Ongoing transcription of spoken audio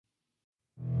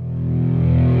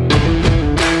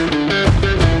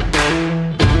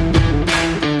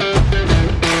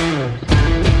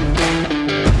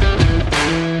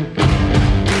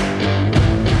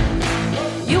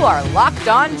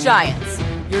Locked On Giants,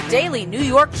 your daily New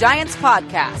York Giants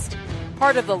podcast.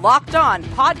 Part of the Locked On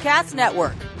Podcast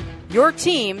Network, your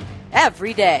team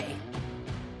every day.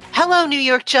 Hello, New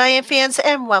York Giant fans,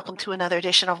 and welcome to another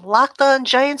edition of Locked On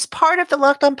Giants, part of the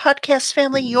Locked On Podcast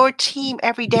family, your team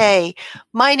every day.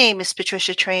 My name is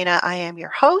Patricia Traina. I am your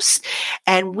host,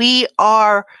 and we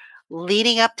are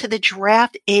leading up to the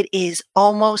draft. It is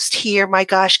almost here. My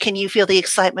gosh, can you feel the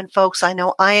excitement, folks? I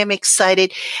know I am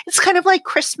excited. It's kind of like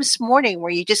Christmas morning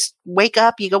where you just wake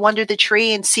up, you go under the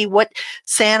tree and see what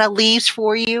Santa leaves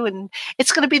for you. And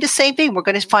it's going to be the same thing. We're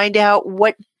going to find out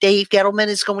what Dave Gettleman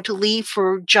is going to leave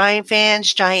for Giant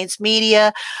fans, Giants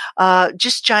media,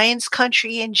 just Giants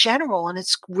country in general. And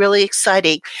it's really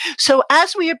exciting. So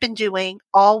as we have been doing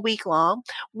all week long,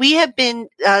 we have been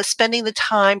spending the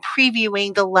time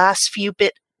previewing the last few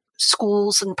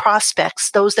schools and prospects,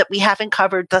 those that we haven't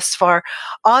covered thus far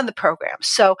on the program.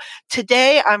 So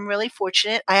today I'm really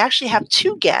fortunate. I actually have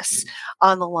two guests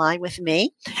on the line with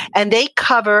me, and they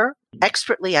cover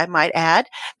expertly, I might add,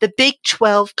 the Big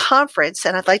 12 Conference.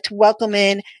 And I'd like to welcome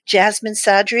in Jasmine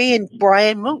Sadri and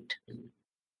Brian Moot.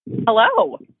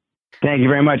 Hello. Thank you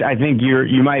very much. I think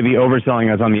you might be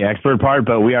overselling us on the expert part,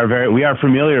 but we are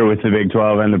familiar with the Big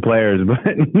 12 and the players,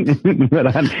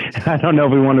 but I don't know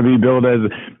if we want to be billed as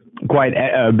quite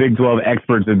Big 12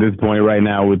 experts at this point right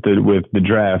now with the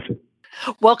draft.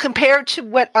 Well, compared to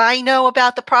what I know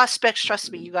about the prospects,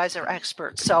 trust me, you guys are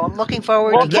experts. So I'm looking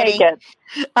forward to getting. Take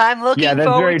it. I'm looking yeah, that's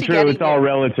forward very to true. getting It's all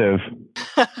relative.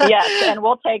 Yes, and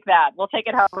we'll take that. We'll take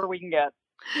it however we can get.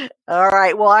 All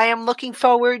right. Well, I am looking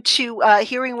forward to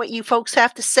hearing what you folks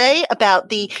have to say about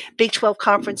the Big 12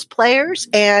 Conference players.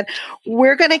 And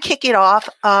we're going to kick it off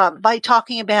by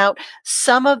talking about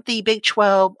some of the Big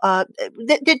 12.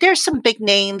 There's some big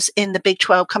names in the Big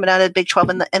 12 coming out of the Big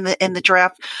 12 in the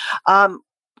draft.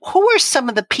 Who are some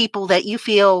of the people that you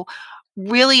feel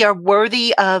really are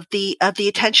worthy of the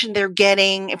attention they're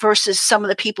getting versus some of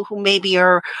the people who maybe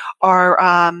are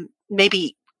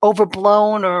maybe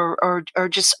overblown or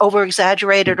just over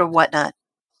exaggerated or whatnot?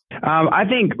 I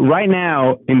think right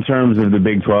now, in terms of the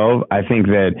Big 12, I think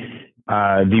that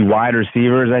the wide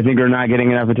receivers, I think, are not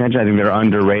getting enough attention. I think they're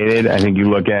underrated. I think you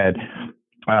look at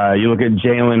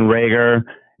Jalen Reagor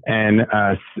and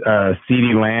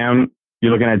CeeDee Lamb.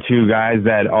 You're looking at two guys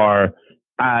that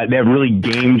they have really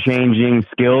game-changing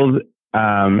skills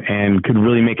and could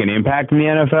really make an impact in the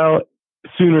NFL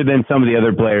sooner than some of the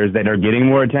other players that are getting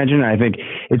more attention. I think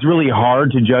it's really hard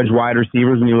to judge wide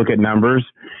receivers when you look at numbers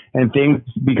and things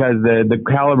because the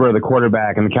caliber of the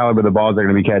quarterback and the caliber of the balls they're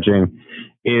going to be catching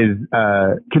is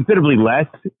considerably less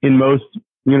in most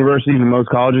universities and most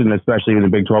colleges, and especially in the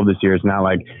Big 12 this year. It's not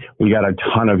like we got a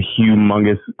ton of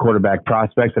humongous quarterback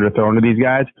prospects that are thrown to these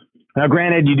guys. Now,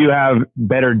 granted, you do have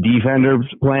better defenders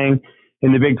playing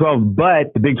in the Big 12,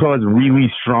 but the Big 12 has really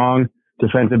strong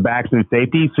defensive backs and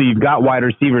safety. So you've got wide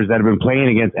receivers that have been playing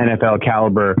against NFL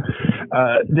caliber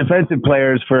defensive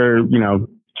players for,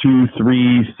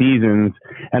 2-3 seasons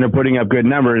and are putting up good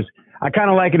numbers. I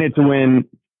kind of liken it to when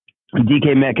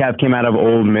DK Metcalf came out of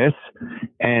Ole Miss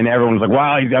and everyone was like,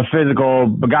 wow, he's a physical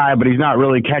guy, but he's not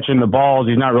really catching the balls.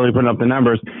 He's not really putting up the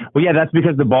numbers. Well, yeah, that's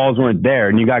because the balls weren't there.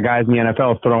 And you got guys in the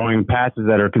NFL throwing passes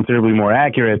that are considerably more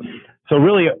accurate. So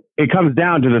really it comes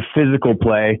down to the physical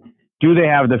play. Do they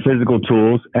have the physical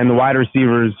tools? And the wide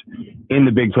receivers in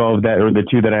the Big 12 that are the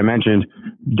two that I mentioned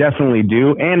definitely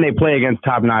do. And they play against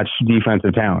top-notch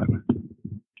defensive talent.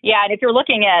 Yeah, and if you're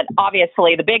looking at,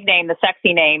 obviously, the big name, the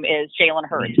sexy name is Jalen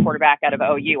Hurts, quarterback out of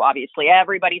OU, obviously.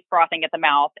 Everybody's frothing at the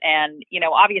mouth. And,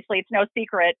 obviously it's no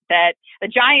secret that the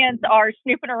Giants are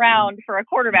snooping around for a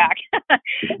quarterback.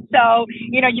 So,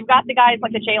 you've got the guys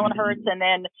like the Jalen Hurts, and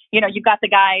then, you've got the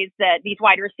guys these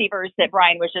wide receivers that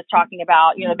Brian was just talking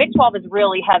about. The Big 12 is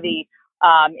really heavy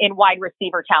in wide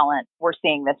receiver talent we're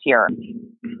seeing this year.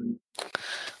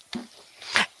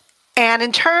 And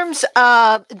in terms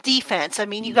of defense, I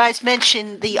mean, you guys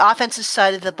mentioned the offensive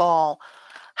side of the ball.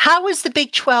 How is the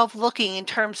Big 12 looking in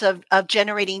terms of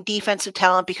generating defensive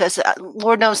talent? Because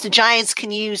Lord knows the Giants can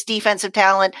use defensive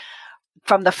talent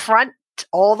from the front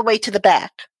all the way to the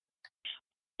back.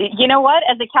 You know what?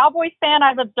 As a Cowboys fan,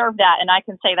 I've observed that, and I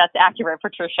can say that's accurate,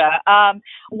 Patricia.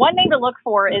 One name to look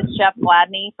for is Jeff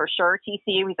Gladney, for sure.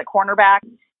 TCU, he's a cornerback.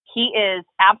 He is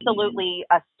absolutely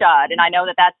a stud. And I know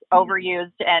that that's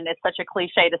overused and it's such a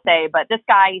cliche to say, but this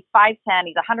guy, he's 5'10",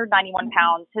 he's 191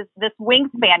 pounds. This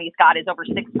wingspan he's got is over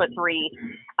 6'3".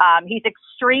 He's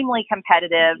extremely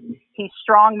competitive. He's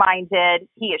strong-minded.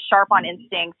 He is sharp on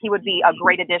instincts. He would be a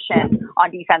great addition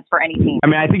on defense for any team. I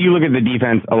mean, I think you look at the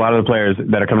defense, a lot of the players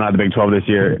that are coming out of the Big 12 this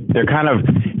year, they're kind of,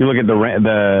 you look at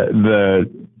the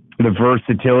the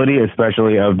versatility,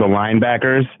 especially of the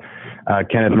linebackers.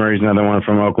 Kenneth Murray's another one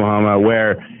from Oklahoma,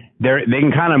 where they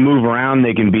can kind of move around.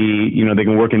 They can be, they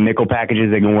can work in nickel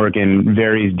packages. They can work in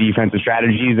various defensive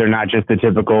strategies. They're not just the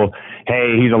typical,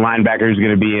 hey, he's a linebacker who's going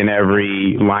to be in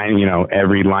every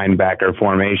linebacker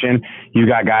formation. You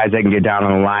got guys that can get down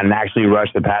on the line and actually rush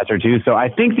the passer too. So I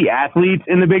think the athletes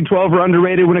in the Big 12 are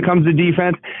underrated when it comes to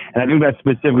defense. And I think that's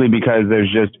specifically because there's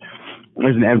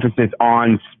an emphasis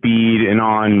on speed and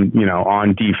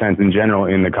on defense in general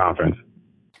in the conference.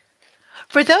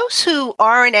 For those who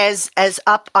aren't as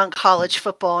up on college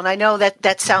football, and I know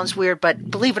that sounds weird, but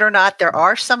believe it or not, there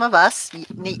are some of us,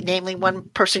 namely one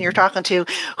person you're talking to,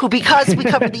 who, because we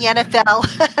cover the NFL,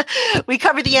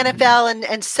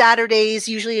 and Saturdays,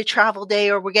 usually a travel day,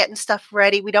 or we're getting stuff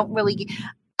ready.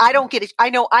 I don't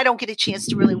get a chance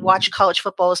to really watch college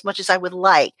football as much as I would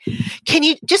like. Can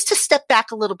you, just to step back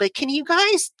a little bit, can you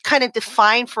guys kind of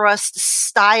define for us the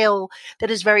style that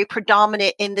is very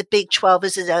predominant in the Big 12?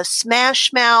 Is it a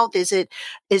smash mouth? Is it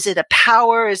a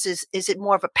power? Is it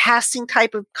more of a passing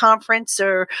type of conference,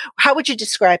 or how would you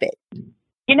describe it?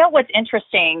 You know what's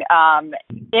interesting?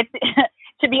 It's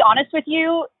to be honest with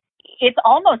you, it's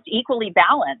almost equally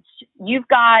balanced. You've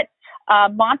got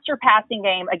monster passing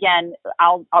game. Again,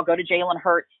 I'll go to Jalen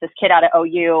Hurts, this kid out of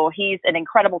OU. He's an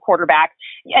incredible quarterback.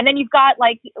 And then you've got,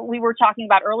 like we were talking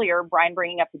about earlier, Brian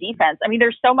bringing up the defense. I mean,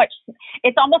 there's so much.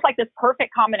 It's almost like this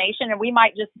perfect combination, and we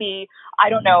might just be, I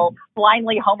don't know,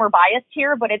 blindly Homer biased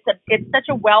here, but it's such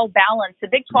a well-balanced. The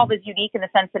Big 12 is unique in the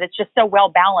sense that it's just so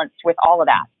well-balanced with all of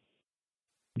that.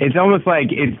 It's almost like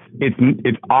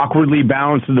it's awkwardly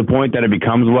balanced to the point that it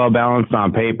becomes well-balanced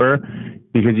on paper,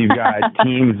 because you've got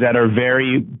teams that are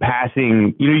very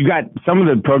passing. You've got some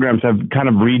of the programs have kind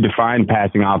of redefined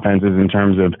passing offenses in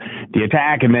terms of the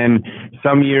attack. And then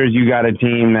some years you got a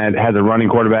team that has a running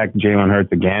quarterback. Jalen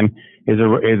Hurts, again, is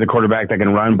a quarterback that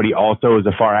can run, but he also is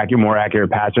a more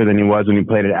accurate passer than he was when he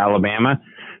played at Alabama.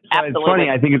 So Absolutely. It's funny.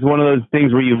 I think it's one of those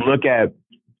things where you look at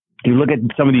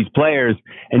some of these players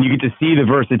and you get to see the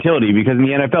versatility, because in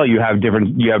the NFL you have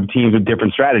teams with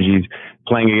different strategies.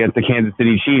 Playing against the Kansas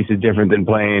City Chiefs is different than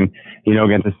playing,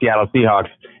 against the Seattle Seahawks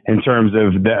in terms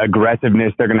of the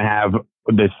aggressiveness they're going to have,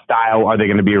 the style. Are they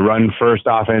going to be a run first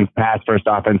offense, pass first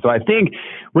offense? So I think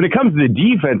when it comes to the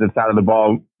defensive side of the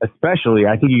ball, especially,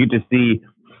 I think you get to see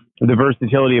the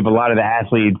versatility of a lot of the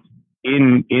athletes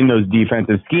in those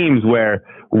defensive schemes, where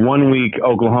one week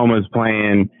Oklahoma's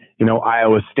playing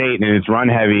Iowa State and it's run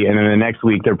heavy, and then the next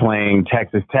week they're playing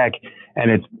Texas Tech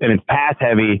and it's pass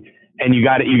heavy, and you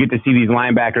get to see these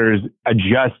linebackers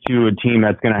adjust to a team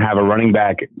that's going to have a running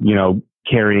back,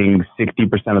 carrying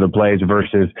 60% of the plays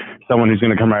versus someone who's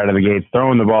going to come right out of the gates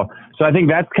throwing the ball. So I think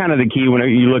that's kind of the key when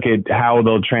you look at how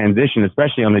they'll transition,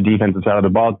 especially on the defensive side of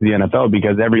the ball, to the NFL,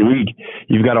 because every week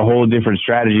you've got a whole different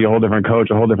strategy, a whole different coach,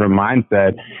 a whole different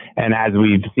mindset. And as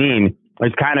we've seen,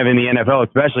 it's kind of in the NFL,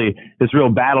 especially, this real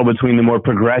battle between the more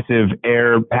progressive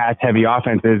air pass heavy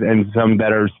offenses and some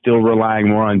that are still relying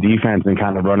more on defense and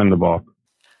kind of running the ball.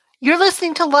 You're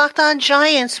listening to Locked On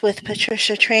Giants with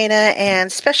Patricia Traina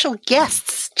and special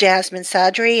guests Jasmine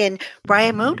Sadri and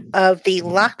Brian Moot of the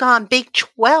Locked On Big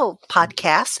 12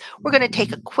 podcast. We're going to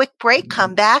take a quick break,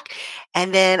 come back,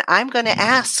 and then I'm going to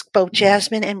ask both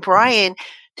Jasmine and Brian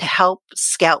to help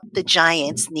scout the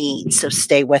Giants' needs. So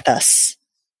stay with us.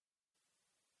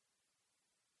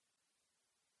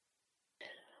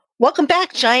 Welcome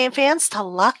back, Giant fans, to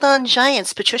Locked On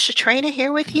Giants. Patricia Traina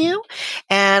here with you,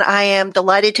 and I am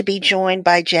delighted to be joined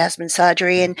by Jasmine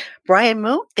Sadri and Brian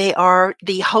Moot. They are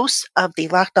the hosts of the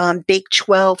Locked On Big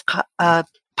 12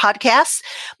 podcasts.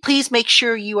 Please make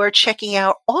sure you are checking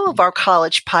out all of our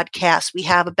college podcasts. We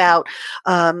have about,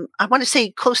 I want to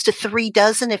say close to 3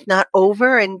 dozen, if not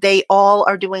over, and they all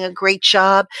are doing a great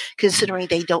job considering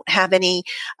they don't have any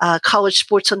college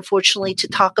sports, unfortunately, to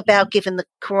talk about given the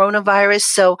coronavirus.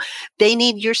 So they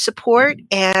need your support,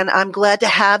 and I'm glad to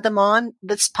have them on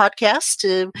this podcast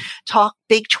to talk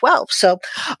Big 12. So,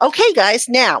 okay, guys,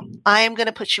 now I am going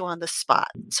to put you on the spot.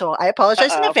 So I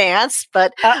apologize in advance,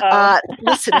 but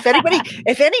listen,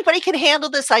 if anybody can handle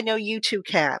this, I know you two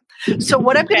can. So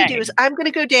what I'm going to do is I'm going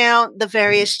to go down the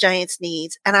various Giants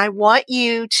needs, and I want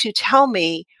you to tell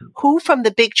me who from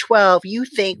the Big 12 you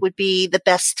think would be the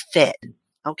best fit.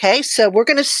 Okay, so we're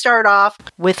going to start off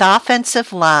with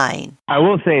offensive line. I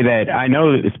will say that I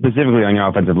know specifically on your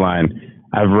offensive line,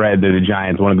 I've read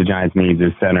that one of the Giants needs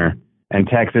is center. And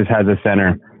Texas has a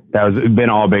center that has been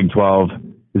all Big 12,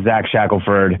 Zach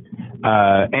Shackelford.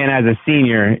 And as a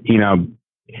senior,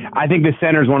 I think the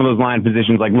center is one of those line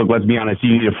positions. Like, look, let's be honest,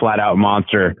 you need a flat out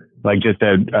monster like just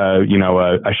a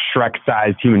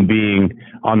Shrek-sized human being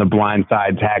on the blind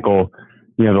side tackle,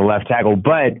 the left tackle.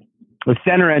 But the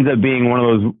center ends up being one of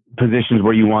those positions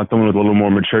where you want someone with a little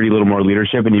more maturity, a little more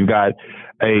leadership, and you've got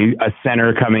a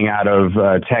center coming out of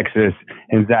Texas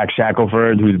and Zach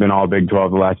Shackelford, who's been all Big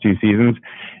 12 the last few seasons,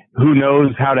 who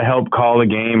knows how to help call a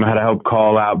game, how to help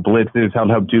call out blitzes, how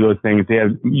to help do those things.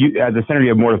 As a center, you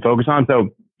have more to focus on. So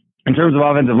in terms of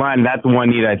offensive line, that's one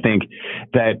need I think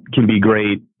that can be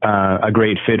great, a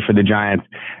great fit for the Giants.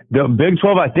 The Big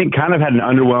 12, I think, kind of had an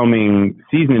underwhelming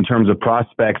season in terms of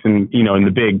prospects and, in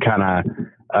the big kind of,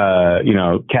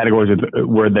 categories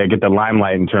where they get the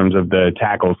limelight in terms of the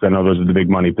tackles. I know those are the big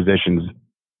money positions.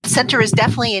 Center is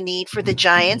definitely a need for the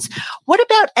Giants. What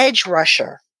about edge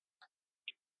rusher?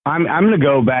 I'm going to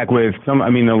go back with the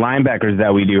linebackers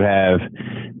that we do have,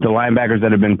 the linebackers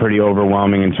that have been pretty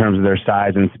overwhelming in terms of their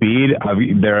size and speed.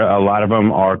 A lot of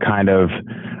them are kind of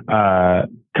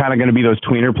going to be those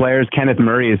tweener players. Kenneth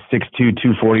Murray is 6'2",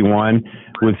 241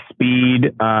 with speed.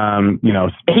 He's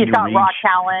got reach. Raw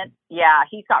talent. Yeah,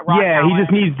 he's got raw talent. Yeah, he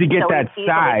just needs to get that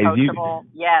size.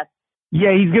 Yes.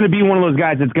 Yeah, he's going to be one of those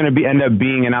guys that's going to end up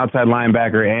being an outside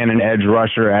linebacker and an edge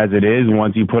rusher as it is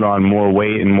once you put on more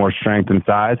weight and more strength and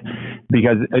size,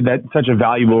 because that's such a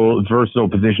valuable, versatile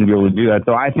position to be able to do that.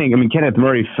 So I think, Kenneth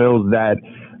Murray fills that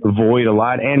void a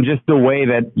lot, and just the way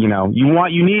that, you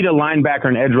need a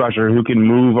linebacker and edge rusher who can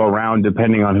move around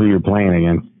depending on who you're playing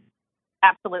against.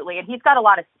 Absolutely. And he's got a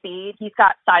lot of speed. He's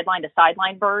got sideline to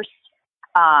sideline bursts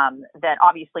that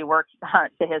obviously works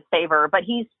to his favor, but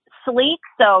he's sleek,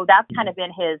 so that's kind of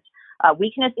been his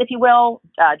weakness, if you will.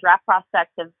 Draft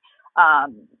prospects have,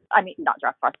 not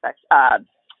draft prospects.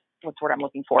 What's the word I'm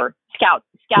looking for? Scouts.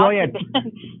 Well, yeah.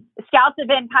 Scouts have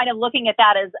been kind of looking at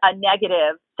that as a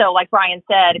negative. So, like Brian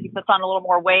said, if he puts on a little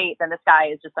more weight, then this guy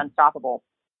is just unstoppable.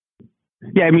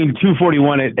 Yeah,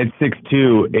 241 at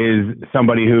 6'2" is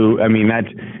somebody who, that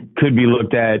could be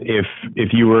looked at if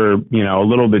you were, a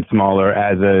little bit smaller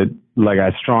as a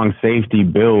strong safety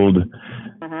build.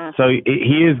 Mm-hmm. So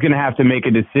he is going to have to make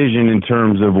a decision in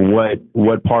terms of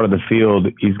what part of the field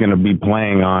he's going to be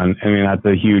playing on. That's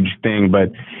a huge thing.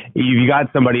 But you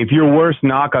got somebody, if your worst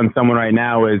knock on someone right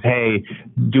now is, hey,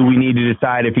 do we need to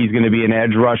decide if he's going to be an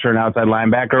edge rusher, an outside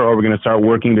linebacker, or we're going to start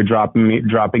working to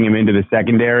dropping him into the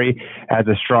secondary as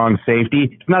a strong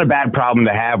safety? It's not a bad problem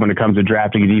to have when it comes to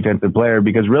drafting a defensive player,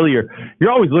 because really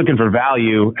you're always looking for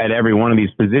value at every one of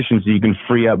these positions so you can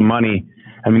free up money.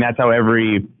 That's how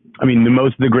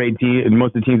most of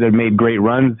the teams that have made great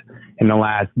runs in the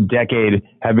last decade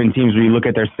have been teams where you look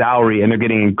at their salary and they're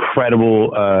getting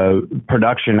incredible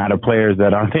production out of players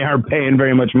that they aren't paying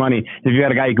very much money. If you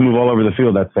got a guy you can move all over the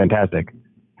field, that's fantastic.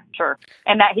 Sure.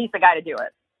 And that he's the guy to do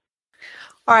it.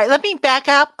 All right, let me back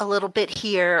up a little bit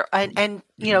here. And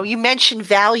you mentioned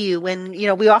value, and,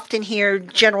 we often hear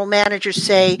general managers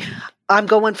say, I'm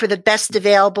going for the best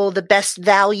available, the best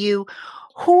value.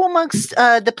 Who amongst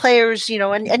the players,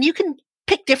 and you can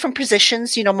pick different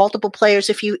positions, multiple players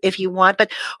if you want,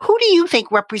 but who do you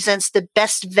think represents the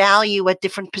best value at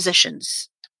different positions?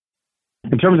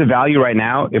 In terms of value right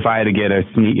now, if I had to get a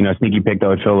sneaky pick that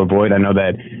would fill a void, I know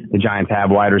that the Giants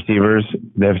have wide receivers.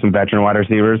 They have some veteran wide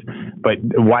receivers, but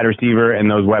wide receiver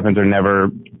and those weapons are never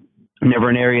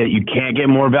an area that you can't get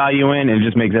more value in. It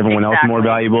just makes everyone else more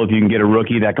valuable if you can get a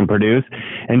rookie that can produce.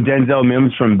 And Denzel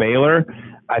Mims from Baylor,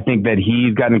 I think that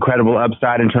he's got incredible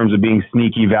upside in terms of being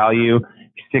sneaky value.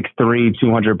 6'3",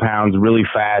 200 pounds, really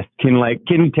fast, can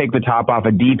take the top off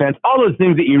a defense. All those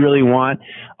things that you really want.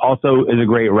 Also is a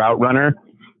great route runner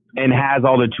and has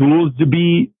all the tools to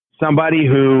be somebody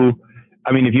who,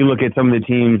 if you look at some of the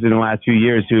teams in the last few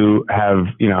years who have,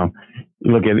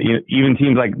 look at even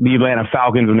teams like the Atlanta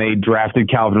Falcons when they drafted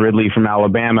Calvin Ridley from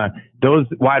Alabama, those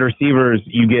wide receivers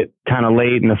you get kind of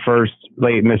late in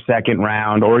the second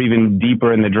round, or even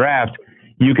deeper in the draft,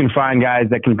 you can find guys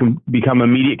that can become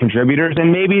immediate contributors.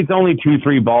 And maybe it's only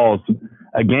 2-3 balls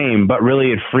a game, but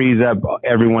really it frees up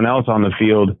everyone else on the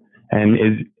field. And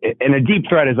a deep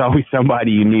threat is always somebody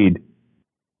you need.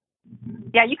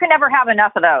 Yeah, you can never have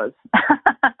enough of those.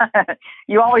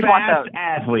 You always want those.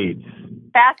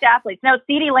 Fast athletes. No,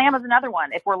 CeeDee Lamb is another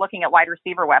one. If we're looking at wide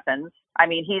receiver weapons,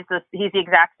 he's the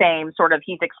exact same sort of.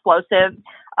 He's explosive.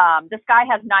 This guy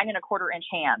has 9.25-inch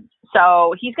hands,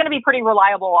 so he's going to be pretty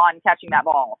reliable on catching that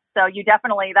ball. So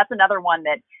that's another one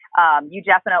that you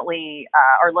definitely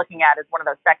are looking at as one of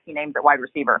those sexy names at wide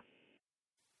receiver.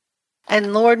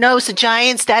 And Lord knows the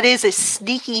Giants, that is a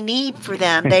sneaky need for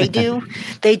them. They do.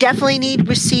 They definitely need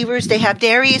receivers. They have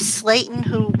Darius Slayton,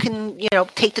 who can,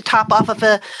 take the top off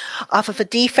of a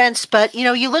defense. But,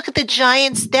 you look at the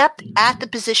Giants' depth at the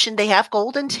position. They have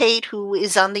Golden Tate, who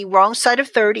is on the wrong side of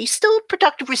 30, still a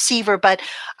productive receiver, but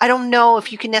I don't know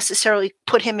if you can necessarily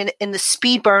put him in the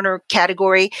speed burner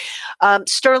category.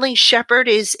 Sterling Shepard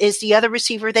is the other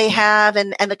receiver they have.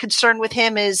 And the concern with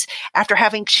him is after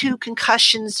having 2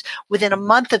 concussions within a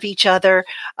month of each other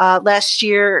last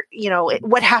year,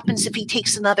 what happens if he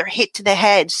takes another hit to the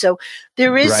head? So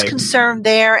there is concern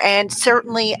there, and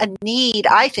certainly a need,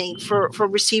 I think, for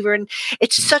receiver. And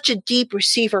it's such a deep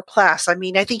receiver class. I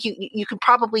mean, I think you can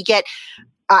probably get,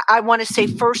 I want to say,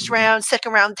 first round,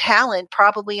 second round talent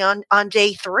probably on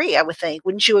day 3, I would think.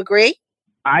 Wouldn't you agree?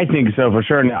 I think so, for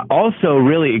sure. Now, also,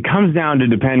 really, it comes down to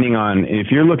depending on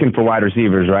if you're looking for wide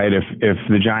receivers, right? If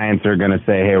the Giants are going to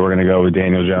say, hey, we're going to go with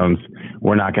Daniel Jones,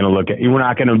 we're not going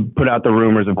to put out the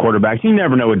rumors of quarterbacks. You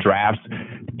never know with drafts.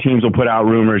 Teams will put out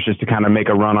rumors just to kind of make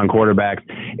a run on quarterbacks.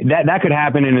 That could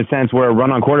happen in a sense where a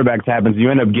run on quarterbacks happens. You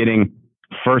end up getting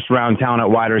first round talent at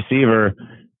wide receiver,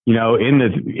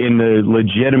 in the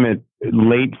legitimate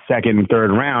late second and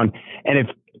third round. And if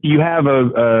you have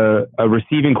a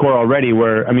receiving core already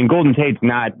where, Golden Tate's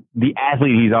not the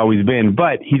athlete he's always been,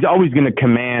 but he's always going to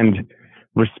command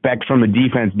respect from a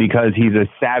defense because he's a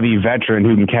savvy veteran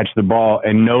who can catch the ball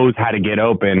and knows how to get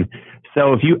open.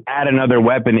 So if you add another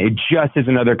weapon, it just is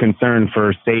another concern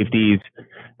for safeties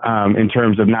in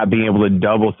terms of not being able to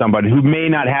double somebody who may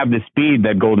not have the speed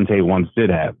that Golden Tate once did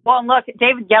have. Well, and look,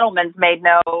 David Gettleman's made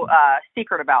no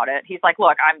secret about it. He's like,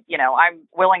 look, I'm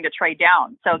willing to trade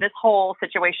down. So this whole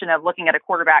situation of looking at a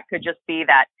quarterback could just be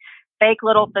that fake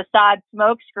little facade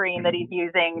smoke screen that he's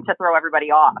using to throw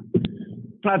everybody off.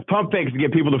 That's pump fakes to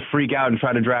get people to freak out and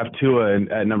try to draft Tua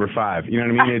at number 5. You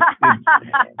know what I mean?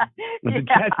 It's a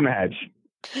chess match.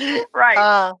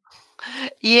 Right.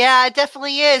 Yeah, it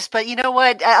definitely is. But you know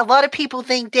what? A lot of people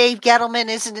think Dave Gettleman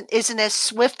isn't as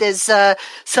swift as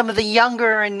some of the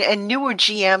younger and newer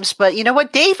GMs. But you know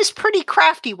what? Dave is pretty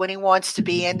crafty when he wants to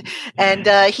be, and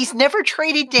he's never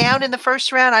traded down in the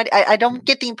first round. I don't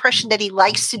get the impression that he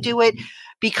likes to do it,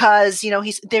 because,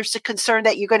 there's a concern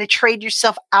that you're going to trade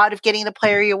yourself out of getting the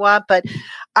player you want. But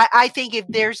I think if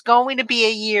there's going to be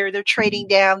a year they're trading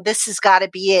down, this has got to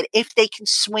be it. If they can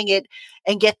swing it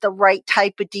and get the right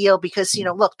type of deal, because,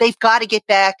 look, they've got to get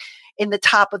back in the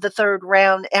top of the third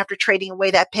round after trading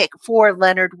away that pick for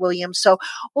Leonard Williams. So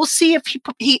we'll see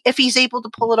if he's able to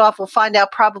pull it off. We'll find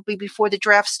out probably before the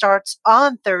draft starts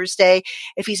on Thursday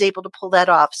if he's able to pull that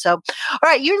off. So, all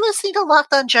right, you're listening to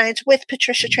Locked On Giants with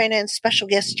Patricia Traina and special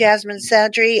guests Jasmine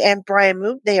Sadri and Brian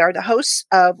Moot. They are the hosts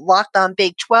of Locked On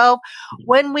Big 12.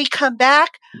 When we come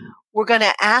back, we're going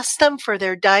to ask them for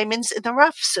their diamonds in the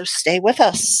rough. So stay with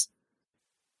us.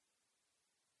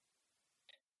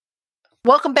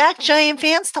 Welcome back, Giant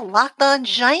fans, to Locked On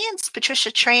Giants.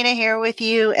 Patricia Traina here with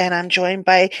you, and I'm joined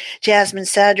by Jasmine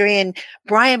Sadri and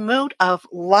Brian Moot of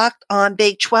Locked On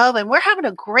Big 12, and we're having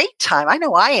a great time. I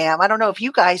know I am. I don't know if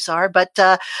you guys are, but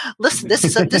listen, this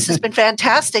has been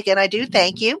fantastic, and I do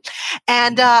thank you.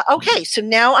 And okay, so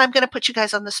now I'm going to put you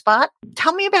guys on the spot.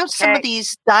 Tell me about some of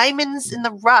these diamonds in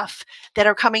the rough that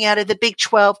are coming out of the Big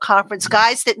 12 conference,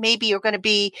 guys that maybe are going to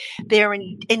be there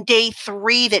in day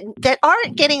 3 that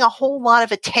aren't getting a whole lot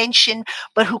of attention,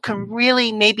 but who can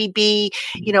really maybe be,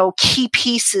 key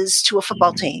pieces to a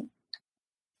football team.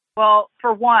 Well,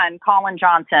 for one, Colin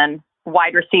Johnson,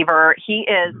 wide receiver.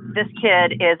 This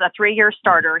kid is a 3-year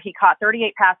starter. He caught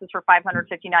 38 passes for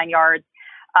 559 yards.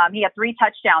 He had 3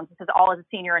 touchdowns. This is all as a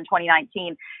senior in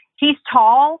 2019. He's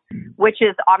tall, which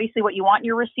is obviously what you want in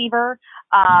your receiver.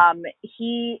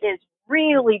 He is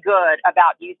really good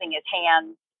about using his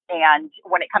hands. And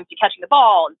when it comes to catching the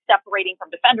ball and separating from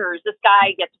defenders, this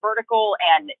guy gets vertical,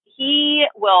 and he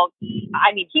will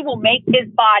make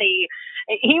his body,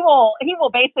 he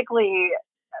will basically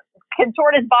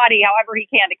contort his body however he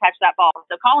can to catch that ball.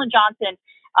 So Colin Johnson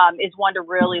is one to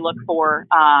really look for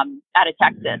out of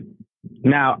Texas.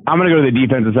 Now, I'm going to go to the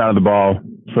defensive side of the ball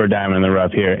for a diamond in the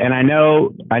rough here. And I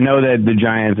know that the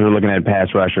Giants are looking at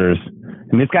pass rushers,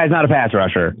 and this guy's not a pass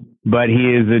rusher, but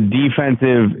he is a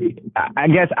defensive, I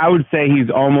guess I would say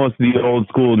he's almost the old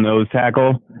school nose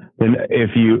tackle. And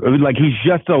he's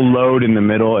just a load in the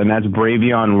middle, and that's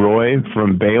Bravion Roy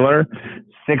from Baylor,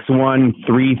 6'1",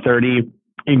 330,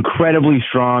 incredibly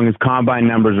strong. His combine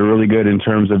numbers are really good in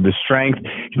terms of the strength.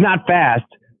 He's not fast,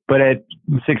 but at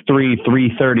 6'3",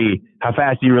 330, how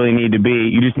fast do you really need to be?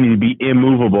 You just need to be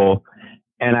immovable.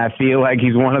 And I feel like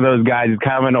he's one of those guys. He's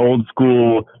kind of an old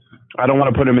school I don't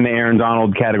want to put him in the Aaron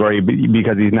Donald category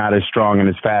because he's not as strong and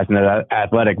as fast and as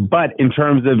athletic. But in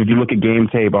terms of, if you look at game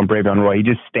tape on Bravion Roy, he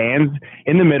just stands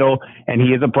in the middle, and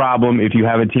he is a problem if you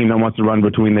have a team that wants to run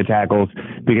between the tackles,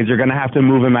 because you're going to have to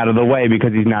move him out of the way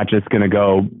because he's not just going to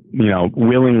go,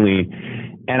 willingly.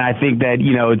 And I think that,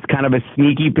 it's kind of a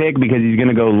sneaky pick because he's going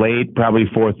to go late, probably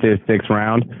 4th, 5th, 6th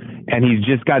round. And he's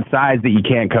just got size that you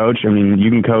can't coach. I mean, you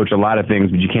can coach a lot of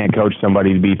things, but you can't coach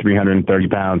somebody to be 330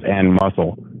 pounds and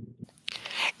muscle.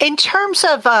 In terms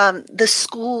of the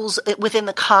schools within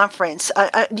the conference,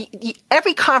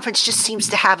 every conference just seems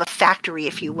to have a factory,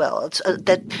 if you will,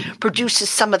 that produces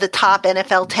some of the top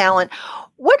NFL talent.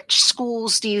 What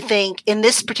schools do you think in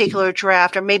this particular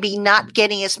draft are maybe not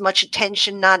getting as much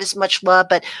attention, not as much love,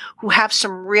 but who have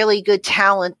some really good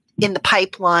talent in the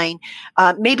pipeline,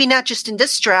 maybe not just in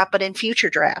this draft, but in future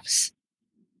drafts?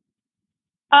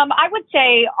 I would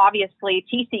say, obviously,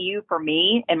 TCU, for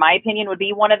me, in my opinion, would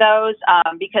be one of those,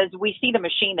 because we see the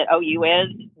machine that OU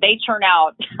is. They churn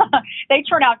out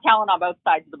talent on both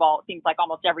sides of the ball, it seems like,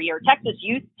 almost every year. Texas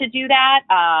used to do that,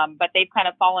 but they've kind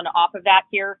of fallen off of that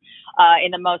here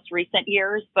in the most recent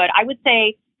years. But I would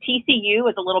say TCU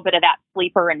is a little bit of that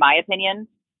sleeper, in my opinion.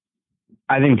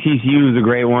 I think TCU is a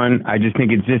great one. I just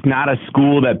think it's just not a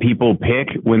school that people pick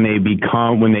when they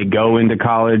go into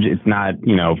college. It's not,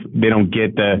 they don't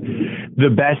get the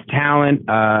best talent.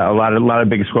 A lot of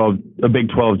Big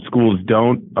 12 schools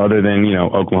don't, other than,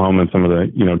 Oklahoma and some of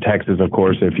the, Texas, of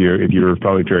course, if you're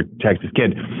a Texas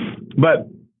kid. But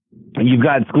you've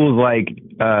got schools like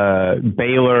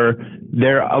Baylor.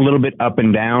 They're a little bit up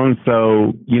and down.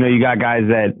 So, you got guys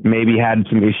that maybe had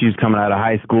some issues coming out of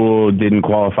high school, didn't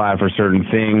qualify for certain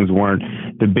things, weren't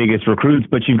the biggest recruits.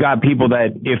 But you've got people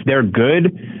that, if they're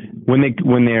good, when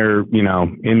they're,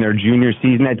 in their junior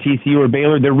season at TCU or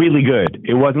Baylor, they're really good.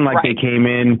 It wasn't like They came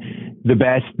in the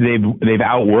best. They've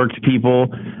outworked people.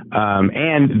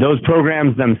 And those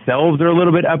programs themselves are a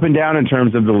little bit up and down in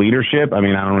terms of the leadership. I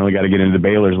mean, I don't really got to get into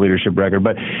Baylor's leadership record,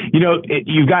 but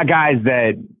you've got guys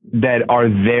that are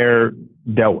there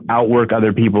that outwork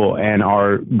other people and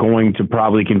are going to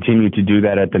probably continue to do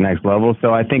that at the next level.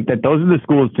 So I think that those are the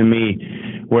schools, to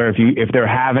me, where if they're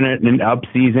having an up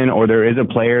season or there is a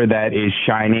player that is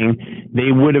shining,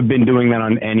 they would have been doing that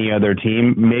on any other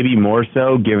team, maybe more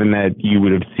so, given that you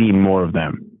would have seen more of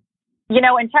them.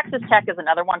 And Texas Tech is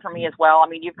another one for me as well. I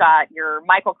mean, you've got your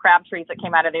Michael Crabtrees that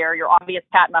came out of there, your obvious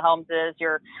Pat Mahomeses,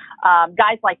 your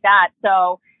guys like that.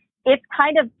 So it's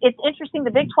interesting.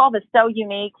 The Big 12 is so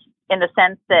unique in the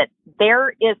sense that there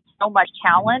is so much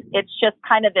talent. It's just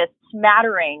kind of this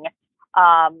smattering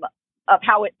of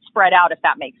how it's spread out, if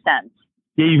that makes sense.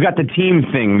 Yeah, you've got the team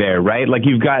thing there, right? Like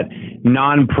you've got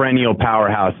non-perennial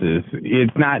powerhouses.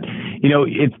 It's not,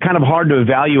 it's kind of hard to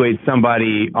evaluate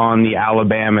somebody on the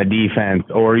Alabama defense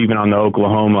or even on the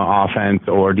Oklahoma offense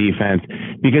or defense,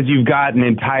 because you've got an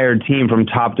entire team from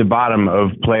top to bottom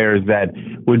of players that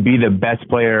would be the best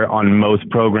player on most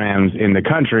programs in the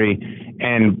country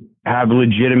and have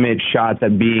legitimate shots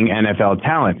at being NFL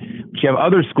talent. But you have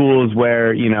other schools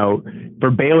where,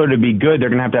 for Baylor to be good, they're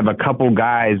going to have a couple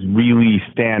guys really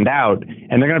stand out,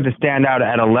 and they're going to have to stand out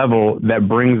at a level that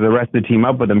brings the rest of the team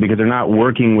up with them, because they're not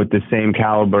working with the same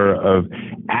caliber of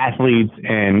athletes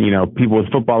and, people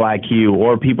with football IQ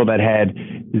or people that had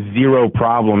zero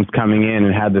problems coming in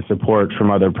and had the support from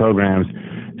other programs.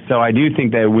 So I do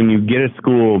think that when you get a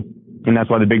school, and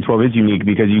that's why the Big 12 is unique,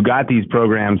 because you got these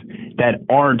programs that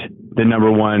aren't the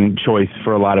number one choice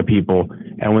for a lot of people.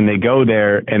 And when they go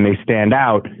there and they stand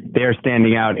out, they're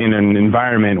standing out in an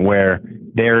environment where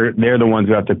they're the ones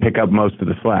who have to pick up most of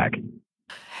the slack.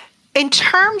 In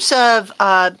terms of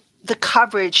the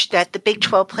coverage that the Big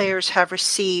 12 players have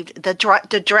received, the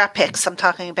draft picks I'm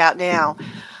talking about now,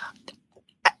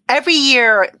 every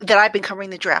year that I've been covering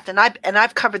the draft, and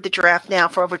I've covered the draft now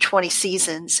for over 20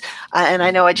 seasons, and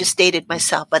I know I just dated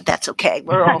myself, but that's okay.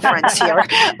 We're all friends here.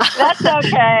 That's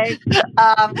okay.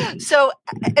 So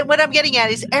what I'm getting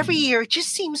at is every year it just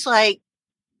seems like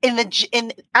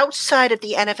in outside of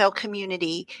the NFL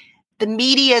community, the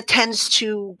media tends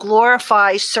to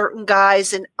glorify certain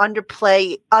guys and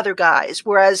underplay other guys,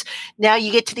 whereas now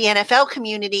you get to the NFL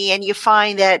community and you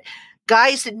find that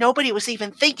guys that nobody was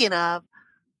even thinking of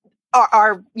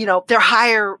are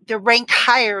they're ranked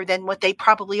higher than what they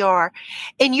probably are.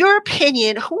 In your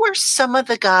opinion, who are some of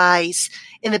the guys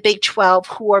in the Big 12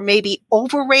 who are maybe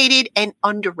overrated and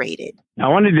underrated? I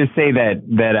wanted to say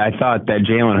that I thought that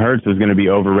Jalen Hurts was going to be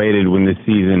overrated when this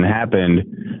season happened.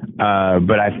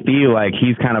 But I feel like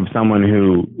he's kind of someone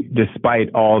who,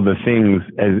 despite all the things,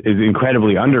 is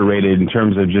incredibly underrated in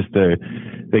terms of just the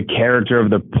character of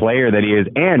the player that he is,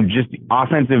 and just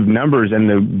offensive numbers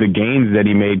and the gains that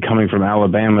he made coming from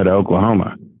Alabama to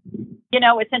Oklahoma.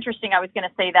 It's interesting. I was going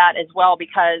to say that as well,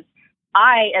 because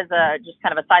I, as just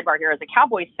kind of a sidebar here, as a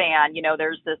Cowboys fan,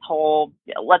 there's this whole,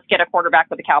 let's get a quarterback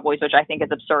with the Cowboys, which I think is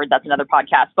absurd. That's another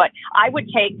podcast. But I would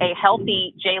take a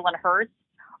healthy Jalen Hurts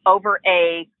over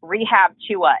a rehab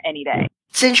Tua any day.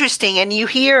 It's interesting. And you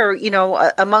hear,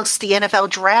 amongst the NFL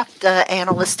draft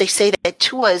analysts, they say that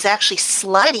Tua is actually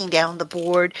sliding down the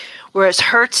board, whereas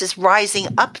Hurts is rising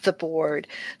up the board.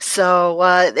 So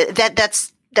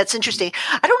that's interesting.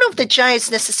 I don't know if the Giants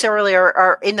necessarily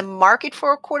are in the market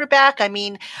for a quarterback. I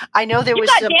mean, I know there was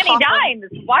Danny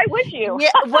Dimes. Why would you?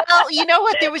 Yeah, well, you know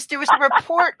what? There was a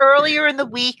report earlier in the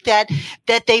week that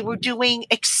they were doing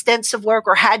extensive work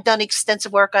or had done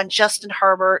extensive work on Justin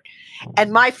Herbert,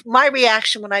 and my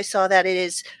reaction when I saw that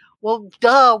is, well,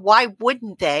 duh, why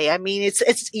wouldn't they? I mean,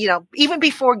 it's even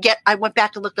before I went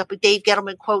back and looked up a Dave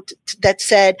Gettleman quote that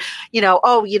said, you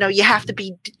have to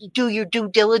do your due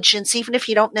diligence, even if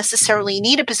you don't necessarily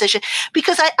need a position,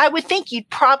 because I would think you'd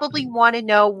probably want to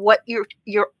know what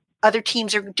your other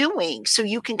teams are doing, so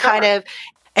you can kind of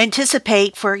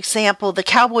anticipate, for example, the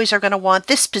Cowboys are going to want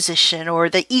this position or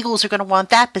the Eagles are going to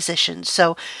want that position.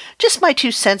 So just my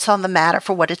 2 cents on the matter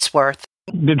for what it's worth.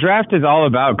 The draft is all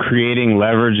about creating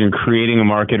leverage and creating a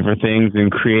market for things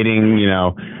and creating,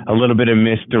 a little bit of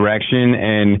misdirection.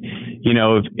 And,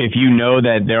 if you know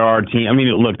that there are teams, I mean,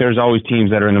 look, there's always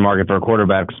teams that are in the market for a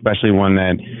quarterback, especially one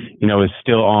that, is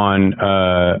still on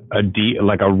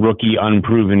like a rookie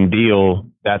unproven deal.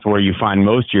 That's where you find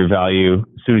most of your value.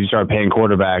 As soon as you start paying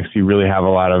quarterbacks, you really have a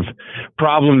lot of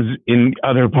problems in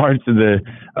other parts of the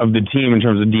team in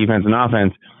terms of defense and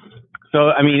offense. So,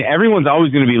 I mean, everyone's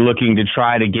always going to be looking to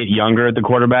try to get younger at the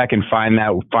quarterback and find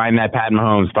that Pat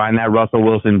Mahomes, find that Russell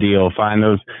Wilson deal, find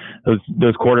those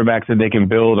quarterbacks that they can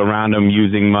build around them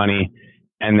using money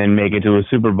and then make it to a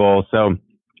Super Bowl. So,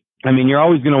 I mean, you're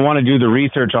always going to want to do the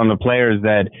research on the players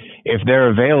that, if they're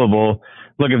available,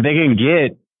 look, if they can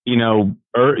get,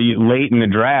 late in the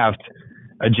draft,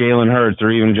 a Jalen Hurts or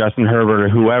even Justin Herbert or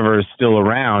whoever is still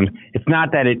around, it's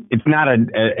not that it's not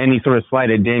any sort of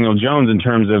slight at Daniel Jones in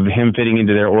terms of him fitting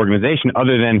into their organization,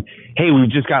 other than, hey,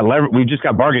 we've just got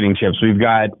bargaining chips. We've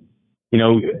got,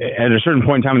 at a certain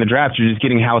point in time in the draft, you're just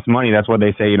getting house money. That's what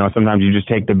they say. Sometimes you just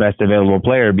take the best available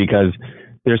player because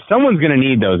someone's going to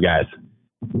need those guys.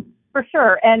 For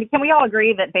sure. And can we all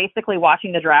agree that basically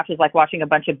watching the draft is like watching a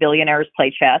bunch of billionaires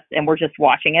play chess, and we're just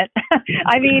watching it?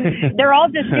 I mean, they're all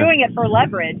just doing it for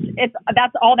leverage.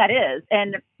 That's all that is.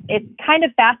 And it's kind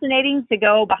of fascinating to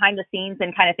go behind the scenes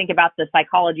and kind of think about the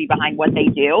psychology behind what they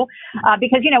do.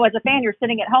 Because, as a fan, you're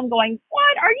sitting at home going,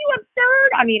 what? Are you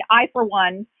absurd? I mean, I, for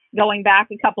one, going back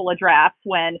a couple of drafts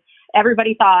when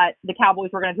everybody thought the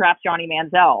Cowboys were going to draft Johnny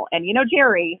Manziel, and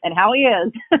Jerry and how he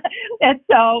is. And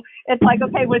so it's like,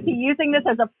 okay, was he using this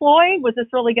as a ploy? Was this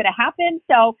really going to happen?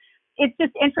 So it's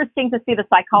just interesting to see the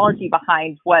psychology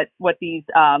behind what these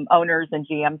owners and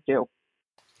GMs do.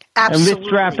 Absolutely. And this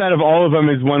draft, out of all of them,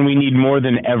 is one we need more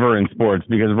than ever in sports,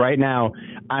 because right now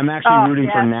I'm actually rooting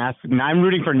for I'm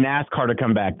rooting for NASCAR to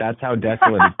come back. That's how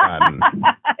desolate it's gotten.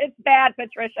 It's bad,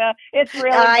 Patricia. It's really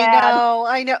bad.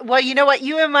 I know. Well, you know what?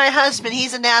 You and my husband,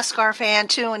 he's a NASCAR fan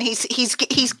too, and he's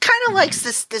kind of likes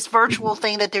this virtual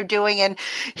thing that they're doing. And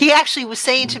he actually was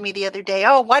saying to me the other day,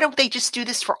 "Oh, why don't they just do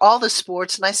this for all the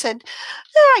sports?" And I said,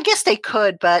 I guess they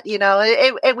could, but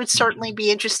it would certainly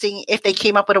be interesting if they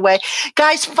came up with a way.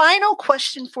 Guys, final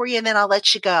question for you, and then I'll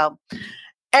let you go.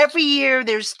 Every year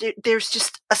there's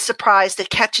just a surprise that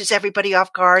catches everybody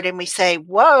off guard, and we say,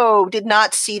 whoa, did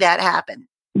not see that happen.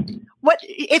 What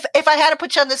if I had to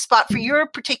put you on the spot for your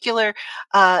particular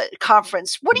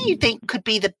conference, what do you think could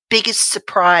be the biggest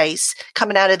surprise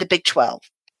coming out of the Big 12?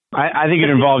 I think it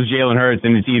involves Jalen Hurts,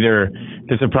 and it's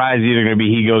the surprise is either going to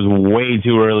be he goes way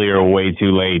too early or way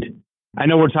too late. I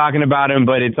know we're talking about him,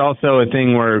 but it's also a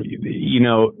thing where,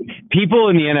 people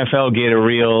in the NFL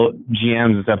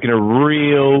GMs and stuff get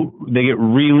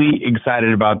really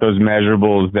excited about those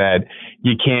measurables that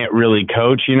you can't really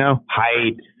coach,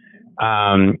 height,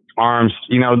 arms,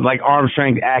 like arm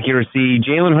strength, accuracy.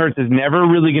 Jalen Hurts is never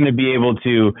really going to be able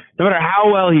to, no matter how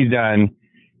well he's done,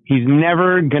 he's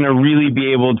never going to really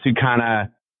be able to kind of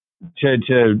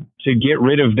to get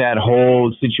rid of that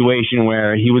whole situation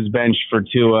where he was benched for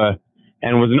Tua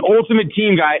and was an ultimate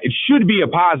team guy. It should be a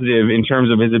positive in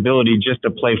terms of his ability just to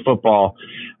play football.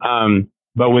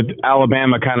 but with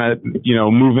Alabama kind of,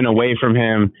 moving away from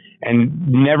him and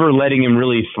never letting him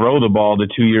really throw the ball the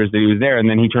 2 years that he was there, and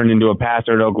then he turned into a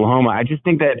passer at Oklahoma. I just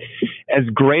think that as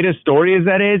great a story as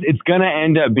that is, it's going to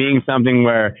end up being something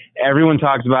where everyone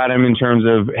talks about him in terms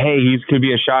of, hey, he could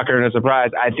be a shocker and a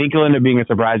surprise. I think he'll end up being a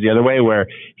surprise the other way, where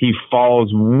he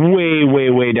falls way,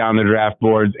 way, way down the draft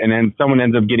boards, and then someone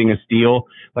ends up getting a steal,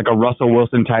 like a Russell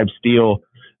Wilson type steal,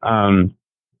 when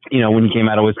he came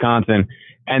out of Wisconsin.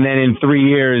 And then in 3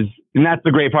 years, and that's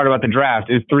the great part about the draft,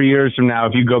 is 3 years from now,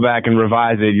 if you go back and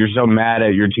revise it, you're so mad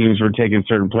at your teams for taking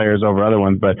certain players over other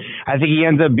ones. But I think he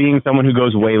ends up being someone who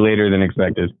goes way later than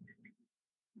expected.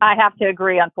 I have to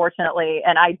agree, unfortunately.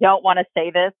 And I don't want to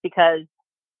say this because,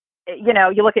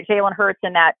 you look at Jalen Hurts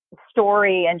and that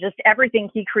story and just everything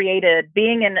he created,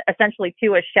 being in essentially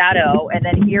Tua's shadow. And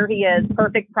then here he is,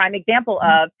 perfect prime example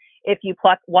of, if you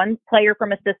pluck one player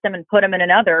from a system and put him in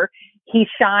another, he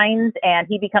shines and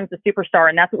he becomes a superstar.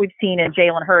 And that's what we've seen in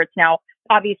Jalen Hurts. Now,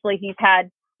 obviously, he's had,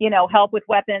 help with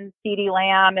weapons, CeeDee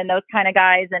Lamb and those kind of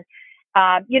guys. And,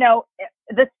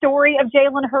 the story of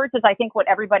Jalen Hurts is, I think, what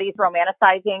everybody's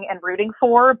romanticizing and rooting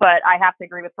for. But I have to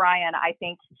agree with Brian. I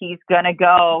think he's going to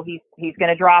go. He's going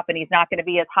to drop, and he's not going to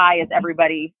be as high as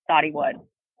everybody thought he would.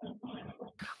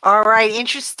 All right.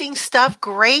 Interesting stuff.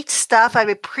 Great stuff. I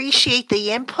appreciate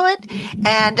the input.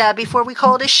 And before we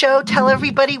call it a show, tell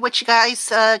everybody what you guys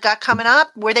got coming up,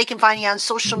 where they can find you on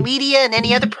social media and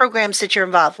any other programs that you're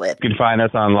involved with. You can find us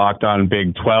on Locked On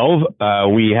Big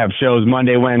 12. We have shows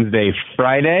Monday, Wednesday,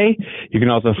 Friday. You can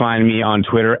also find me on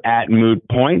Twitter at Moot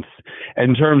Points.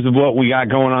 In terms of what we got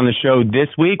going on the show this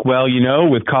week, well,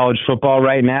 with college football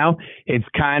right now, it's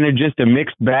kind of just a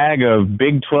mixed bag of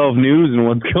Big 12 news and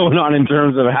what's going on in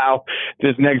terms of how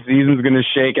this next season is going to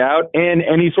shake out, and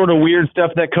any sort of weird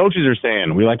stuff that coaches are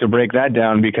saying. We like to break that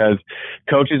down because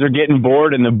coaches are getting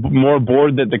bored, and the more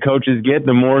bored that the coaches get,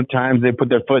 the more times they put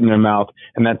their foot in their mouth,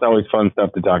 and that's always fun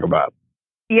stuff to talk about.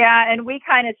 Yeah, and we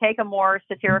kind of take a more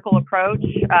satirical approach.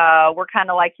 We're kind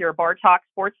of like your bar talk,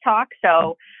 sports talk.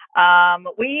 So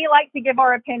we like to give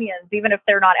our opinions, even if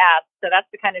they're not asked. So that's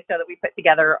the kind of show that we put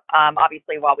together,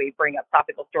 obviously, while we bring up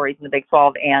topical stories in the Big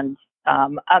 12 and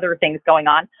other things going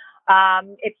on.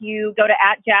 If you go to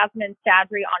 @Jasmine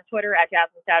Sadri on Twitter,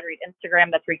 @Jasmine Sadri at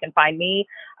Instagram, that's where you can find me.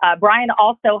 Brian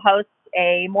also hosts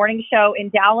a morning show in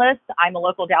Dallas. I'm a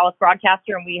local Dallas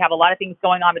broadcaster, and we have a lot of things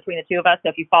going on between the two of us. So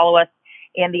if you follow us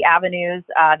in the avenues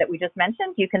that we just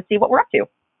mentioned, you can see what we're up to.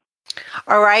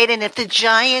 All right. And if the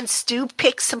Giants do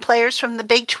pick some players from the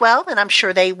Big 12, and I'm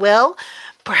sure they will,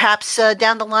 perhaps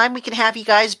down the line we can have you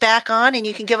guys back on and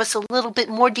you can give us a little bit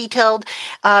more detailed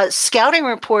scouting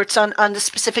reports on the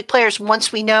specific players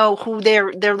once we know who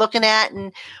they're looking at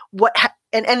and what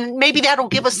and maybe that'll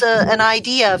give us an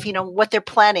idea of what they're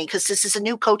planning, because this is a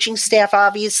new coaching staff,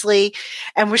 obviously,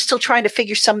 and we're still trying to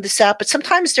figure some of this out. But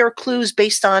sometimes there are clues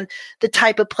based on the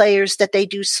type of players that they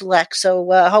do select.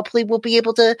 So hopefully we'll be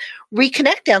able to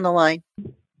reconnect down the line.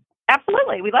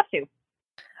 Absolutely, we'd love to.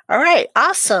 All right.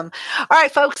 Awesome. All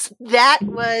right, folks. That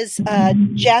was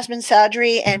Jasmine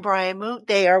Sadri and Brian Moot.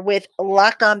 They are with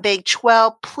Locked On Big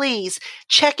 12. Please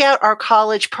check out our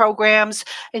college programs,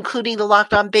 including the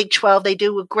Locked On Big 12. They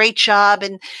do a great job,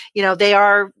 and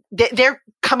they're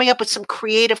coming up with some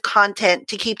creative content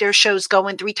to keep their shows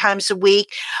going 3 times a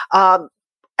week. And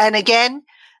again,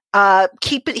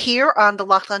 keep it here on the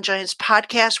Locked On Giants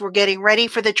podcast. We're getting ready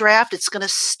for the draft. It's going to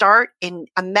start in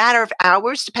a matter of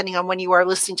hours, depending on when you are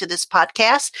listening to this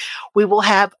podcast. We will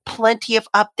have plenty of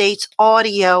updates,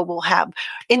 audio. We'll have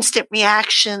instant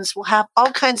reactions. We'll have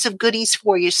all kinds of goodies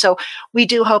for you. So we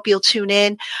do hope you'll tune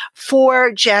in. For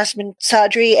Jasmine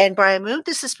Sadri and Brian Moot,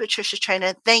 this is Patricia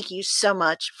Traina. Thank you so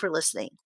much for listening.